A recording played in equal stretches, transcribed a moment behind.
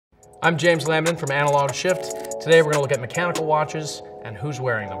I'm James Lamdin from Analog Shift. Today we're going to look at mechanical watches and who's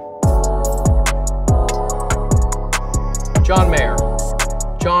wearing them. John Mayer.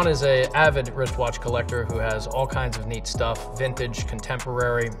 John is an avid wristwatch collector who has all kinds of neat stuff, vintage,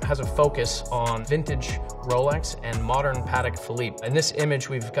 contemporary, has a focus on vintage Rolex and modern Patek Philippe. In this image,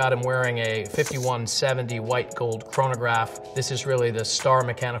 we've got him wearing a 5170 white gold chronograph. This is really the star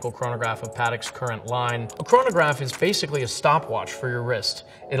mechanical chronograph of Patek's current line. A chronograph is basically a stopwatch for your wrist.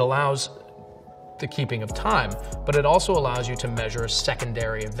 It allows the keeping of time, but it also allows you to measure a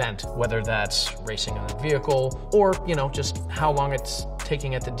secondary event, whether that's racing on a vehicle or, just how long it's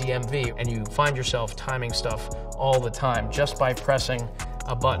taking at the DMV, and you find yourself timing stuff all the time just by pressing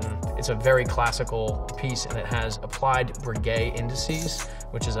a button. It's a very classical piece, and it has applied Breguet indices,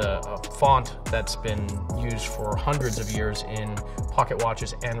 which is a font that's been used for hundreds of years in pocket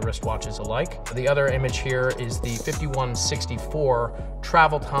watches and wristwatches alike. The other image here is the 5164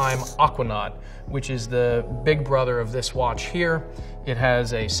 Travel Time Aquanaut, which is the big brother of this watch here. It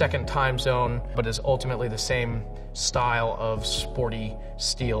has a second time zone, but is ultimately the same style of sporty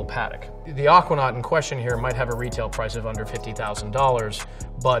steel Patek. The Aquanaut in question here might have a retail price of under $50,000,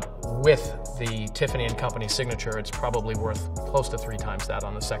 but with the Tiffany & Company signature, it's probably worth close to 3 times that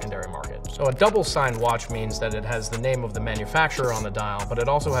on the secondary market. So a double signed watch means that it has the name of the manufacturer on the dial, but it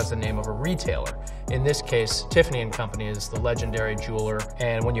also has the name of a retailer. In this case, Tiffany & Company is the legendary jeweler,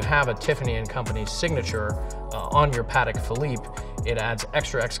 and when you have a Tiffany & Company signature on your Patek Philippe, it adds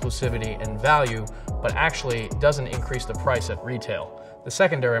extra exclusivity and value, but actually doesn't increase the price at retail. The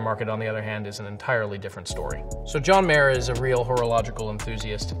secondary market, on the other hand, is an entirely different story. So John Mayer is a real horological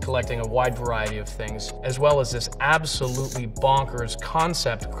enthusiast, collecting a wide variety of things, as well as this absolutely bonkers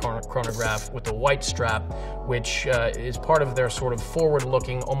concept chronograph with the white strap, which is part of their sort of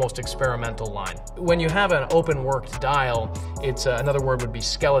forward-looking, almost experimental line. When you have an open-worked dial, it's another word would be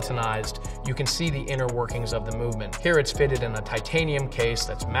skeletonized. You can see the inner workings of the movement. Here it's fitted in a titanium case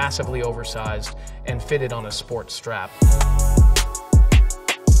that's massively oversized and fitted on a sports strap.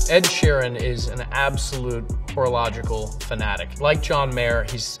 Ed Sheeran is an absolute horological fanatic. Like John Mayer,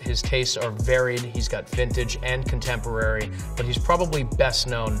 his tastes are varied. He's got vintage and contemporary, but he's probably best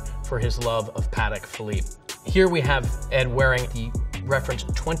known for his love of Patek Philippe. Here we have Ed wearing the reference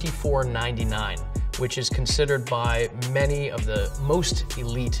 2499, which is considered by many of the most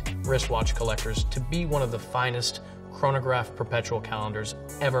elite wristwatch collectors to be one of the finest chronograph perpetual calendars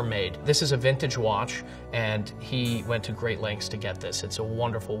ever made. This is a vintage watch, and he went to great lengths to get this. It's a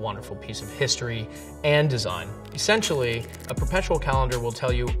wonderful, wonderful piece of history and design. Essentially, a perpetual calendar will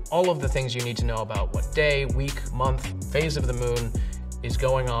tell you all of the things you need to know about what day, week, month, phase of the moon is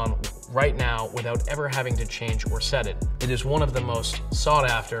going on right now without ever having to change or set it. It is one of the most sought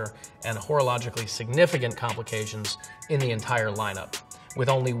after and horologically significant complications in the entire lineup, with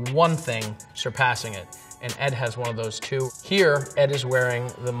only one thing surpassing it, and Ed has one of those too. Here, Ed is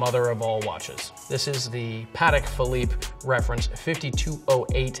wearing the mother of all watches. This is the Patek Philippe reference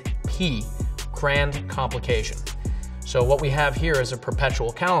 5208P Grand Complication. So what we have here is a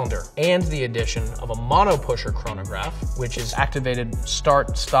perpetual calendar and the addition of a mono-pusher chronograph, which is activated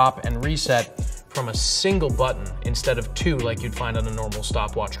start, stop, and reset from a single button instead of 2 like you'd find on a normal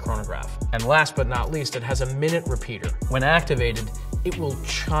stopwatch chronograph. And last but not least, it has a minute repeater. When activated, it will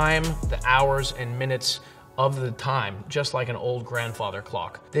chime the hours and minutes of the time, just like an old grandfather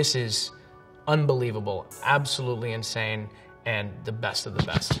clock. This is unbelievable, absolutely insane, and the best of the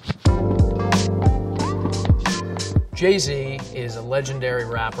best. Jay-Z is a legendary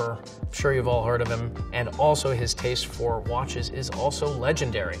rapper. I'm sure you've all heard of him, and also his taste for watches is also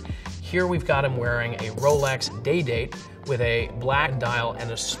legendary. Here we've got him wearing a Rolex Day-Date with a black dial and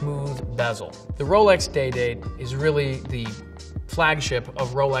a smooth bezel. The Rolex Day-Date is really the flagship of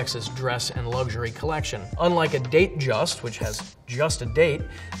Rolex's dress and luxury collection. Unlike a Datejust, which has just a date,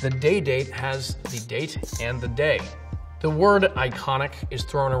 the Day-Date has the date and the day. The word iconic is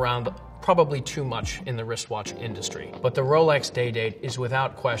thrown around probably too much in the wristwatch industry, but the Rolex Day-Date is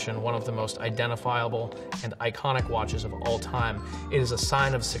without question one of the most identifiable and iconic watches of all time. It is a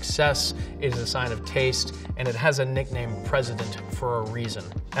sign of success, it is a sign of taste, and it has a nickname President for a reason.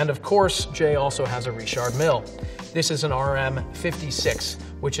 And of course, Jay also has a Richard Mille. This is an RM56,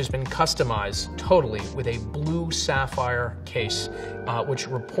 which has been customized totally with a blue sapphire case, which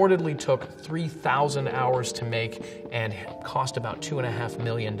reportedly took 3,000 hours to make and cost about $2.5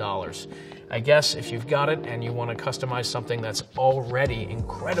 million. I guess if you've got it and you want to customize something that's already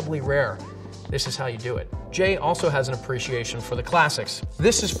incredibly rare, this is how you do it. Jay also has an appreciation for the classics.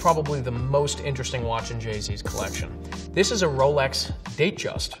 This is probably the most interesting watch in Jay-Z's collection. This is a Rolex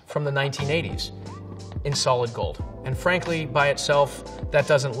Datejust from the 1980s. in solid gold. And frankly, by itself, that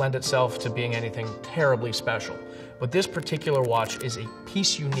doesn't lend itself to being anything terribly special. But this particular watch is a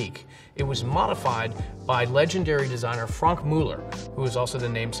piece unique. It was modified by legendary designer Frank Muller, who is also the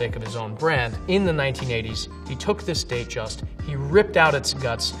namesake of his own brand. In the 1980s, he took this Datejust, he ripped out its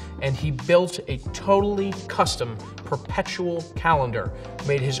guts, and he built a totally custom perpetual calendar,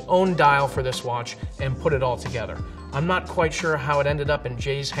 made his own dial for this watch, and put it all together. I'm not quite sure how it ended up in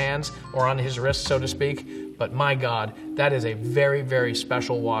Jay's hands, or on his wrist, so to speak, but my God, that is a very, very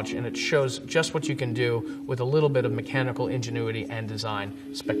special watch, and it shows just what you can do with a little bit of mechanical ingenuity and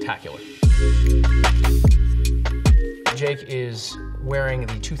design. Spectacular. Jake is wearing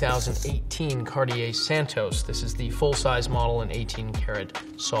the 2018 Cartier Santos. This is the full-size model in 18 karat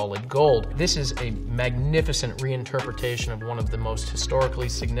solid gold. This is a magnificent reinterpretation of one of the most historically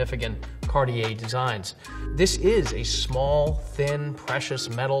significant Cartier designs. This is a small, thin, precious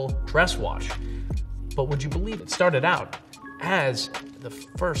metal dress watch. But would you believe it started out as the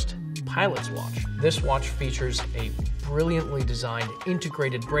first pilot's watch? This watch features a brilliantly designed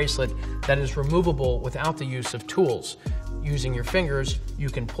integrated bracelet that is removable without the use of tools. Using your fingers, you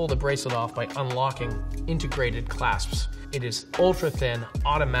can pull the bracelet off by unlocking integrated clasps. It is ultra thin,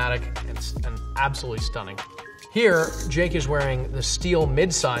 automatic, and absolutely stunning. Here, Jake is wearing the steel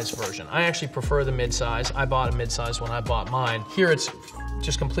mid-size version. I actually prefer the mid-size. I bought a mid-size when I bought mine. Here it's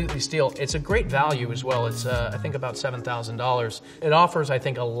just completely steel. It's a great value as well. It's, I think, about $7,000. It offers, I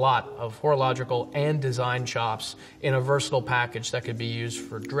think, a lot of horological and design chops in a versatile package that could be used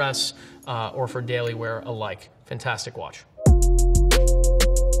for dress or for daily wear alike. Fantastic watch.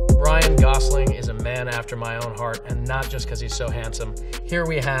 Ryan Gosling is a man after my own heart, and not just because he's so handsome. Here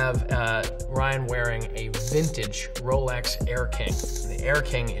we have Ryan wearing a vintage Rolex Air King. The Air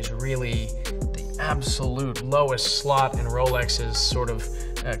King is really the absolute lowest slot in Rolex's sort of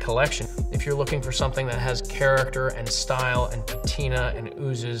collection. If you're looking for something that has character and style and patina and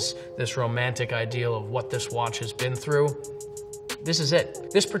oozes this romantic ideal of what this watch has been through, this is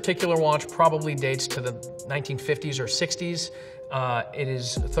it. This particular watch probably dates to the 1950s or 60s. It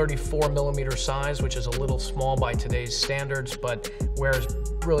is 34 millimeter size, which is a little small by today's standards, but wears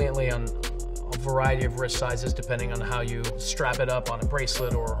brilliantly on a variety of wrist sizes depending on how you strap it up on a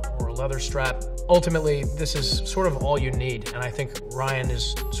bracelet or a leather strap. Ultimately, this is sort of all you need, and I think Ryan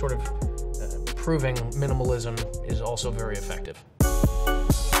is sort of proving minimalism is also very effective.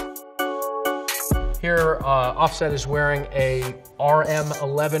 Here, Offset is wearing a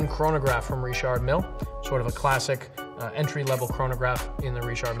RM11 chronograph from Richard Mille, sort of a classic entry-level chronograph in the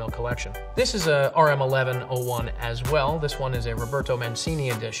Richard Mille collection. This is a RM1101 as well. This one is a Roberto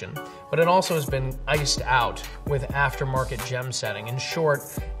Mancini edition, but it also has been iced out with aftermarket gem setting. In short,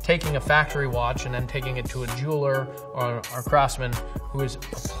 taking a factory watch and then taking it to a jeweler or craftsman who is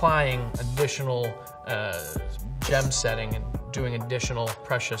applying additional gem setting and doing additional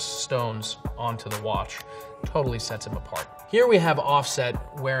precious stones onto the watch. Totally sets him apart. Here we have Offset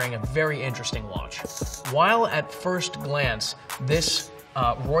wearing a very interesting watch. While at first glance, this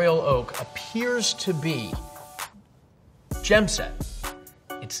Royal Oak appears to be gem set,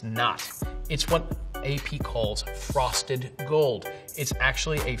 it's not. It's what AP calls frosted gold. It's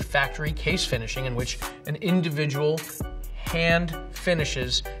actually a factory case finishing in which an individual hand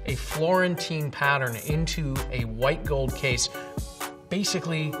finishes a Florentine pattern into a white gold case,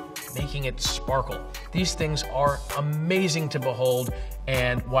 basically making it sparkle. These things are amazing to behold,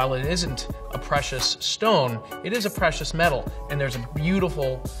 and while it isn't a precious stone, it is a precious metal, and there's a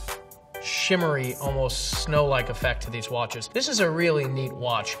beautiful shimmery, almost snow-like effect to these watches. This is a really neat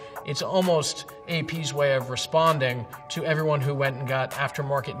watch. It's almost AP's way of responding to everyone who went and got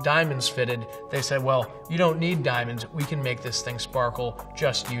aftermarket diamonds fitted. They said, well, you don't need diamonds. We can make this thing sparkle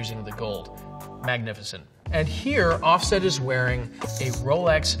just using the gold. Magnificent. And here, Offset is wearing a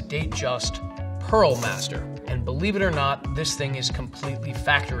Rolex Datejust Pearl Master. And believe it or not, this thing is completely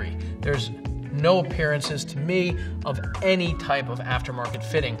factory. There's no appearances to me of any type of aftermarket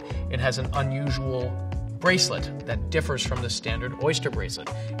fitting. It has an unusual bracelet that differs from the standard oyster bracelet.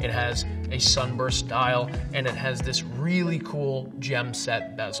 It has a sunburst dial, and it has this really cool gem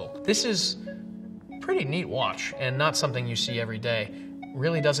set bezel. This is a pretty neat watch and not something you see every day.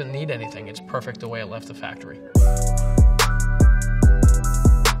 Really doesn't need anything. It's perfect the way it left the factory.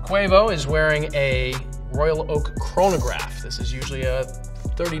 Quavo is wearing a Royal Oak chronograph. This is usually a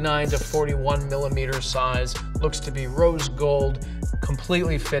 39 to 41 millimeter size, looks to be rose gold,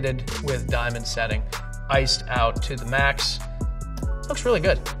 completely fitted with diamond setting, iced out to the max. Looks really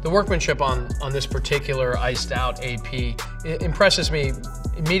good. The workmanship on this particular iced out AP impresses me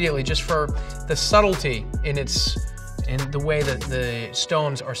immediately just for the subtlety in the way that the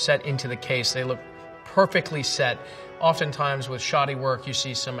stones are set into the case. They look perfectly set. Oftentimes with shoddy work, you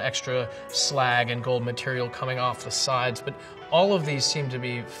see some extra slag and gold material coming off the sides, but all of these seem to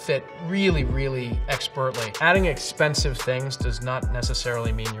be fit really, really expertly. Adding expensive things does not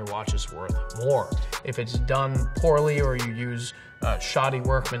necessarily mean your watch is worth more. If it's done poorly or you use shoddy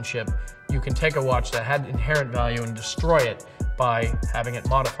workmanship, you can take a watch that had inherent value and destroy it by having it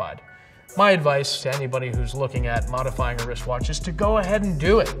modified. My advice to anybody who's looking at modifying a wristwatch is to go ahead and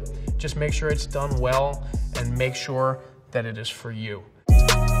do it. Just make sure it's done well and make sure that it is for you.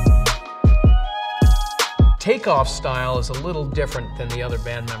 Takeoff style is a little different than the other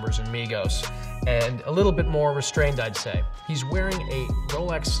band members in Migos, and a little bit more restrained, I'd say. He's wearing a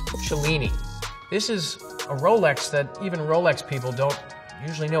Rolex Cellini. This is a Rolex that even Rolex people don't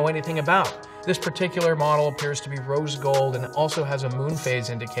usually know anything about. This particular model appears to be rose gold and also has a moon phase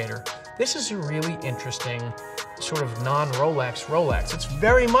indicator. This is a really interesting sort of non-Rolex Rolex. It's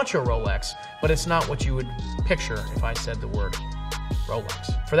very much a Rolex, but it's not what you would picture if I said the word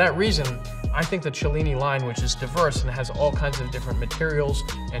Rolex. For that reason, I think the Cellini line, which is diverse and has all kinds of different materials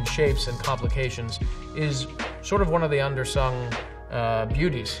and shapes and complications, is sort of one of the undersung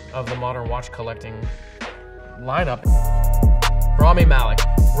beauties of the modern watch collecting lineup. Rami Malek.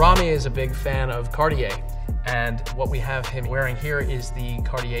 Rami is a big fan of Cartier, and what we have him wearing here is the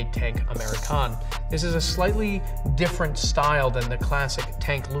Cartier Tank American. This is a slightly different style than the classic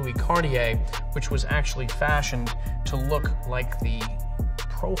Tank Louis Cartier, which was actually fashioned to look like the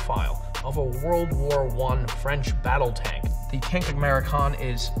profile of a World War I French battle tank. The Tank American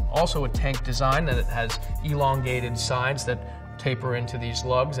is also a tank design, and it has elongated sides that taper into these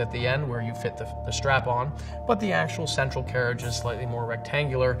lugs at the end where you fit the strap on, but the actual central carriage is slightly more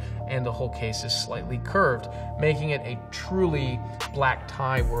rectangular and the whole case is slightly curved, making it a truly black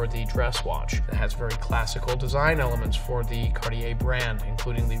tie worthy dress watch. It has very classical design elements for the Cartier brand,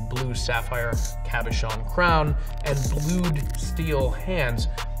 including the blue sapphire cabochon crown and blued steel hands.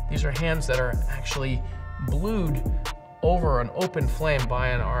 These are hands that are actually blued over an open flame by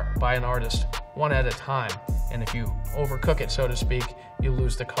an artist, one at a time. And if you overcook it, so to speak, you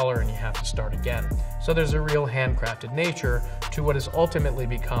lose the color and you have to start again. So there's a real handcrafted nature to what has ultimately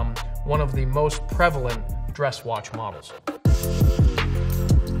become one of the most prevalent dress watch models.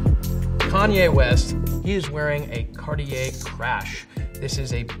 Kanye West, he is wearing a Cartier Crash. This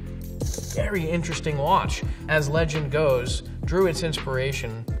is a very interesting watch. As legend goes, drew its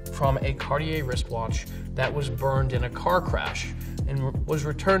inspiration from a Cartier wristwatch that was burned in a car crash and was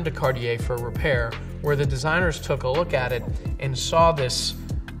returned to Cartier for repair, where the designers took a look at it and saw this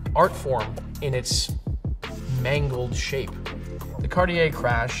art form in its mangled shape. The Cartier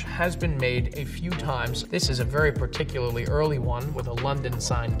Crash has been made a few times. This is a very particularly early one with a London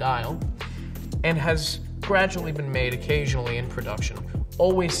signed dial, and has gradually been made occasionally in production,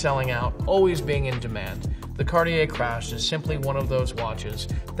 always selling out, always being in demand. The Cartier Crash is simply one of those watches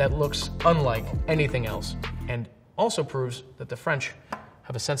that looks unlike anything else, and also proves that the French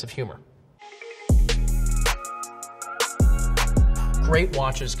have a sense of humor. Great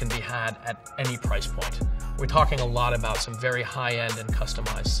watches can be had at any price point. We're talking a lot about some very high-end and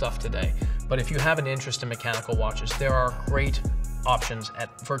customized stuff today, but if you have an interest in mechanical watches, there are great options at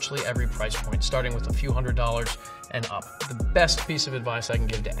virtually every price point, starting with a few $100s and up. The best piece of advice I can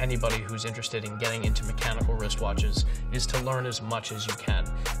give to anybody who's interested in getting into mechanical wristwatches is to learn as much as you can.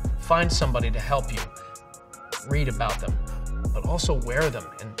 Find somebody to help you, read about them, but also wear them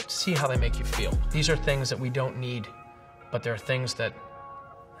and see how they make you feel. These are things that we don't need, but they're things that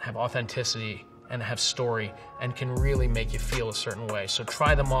have authenticity and have story and can really make you feel a certain way. So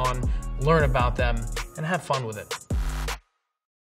try them on, learn about them, and have fun with it.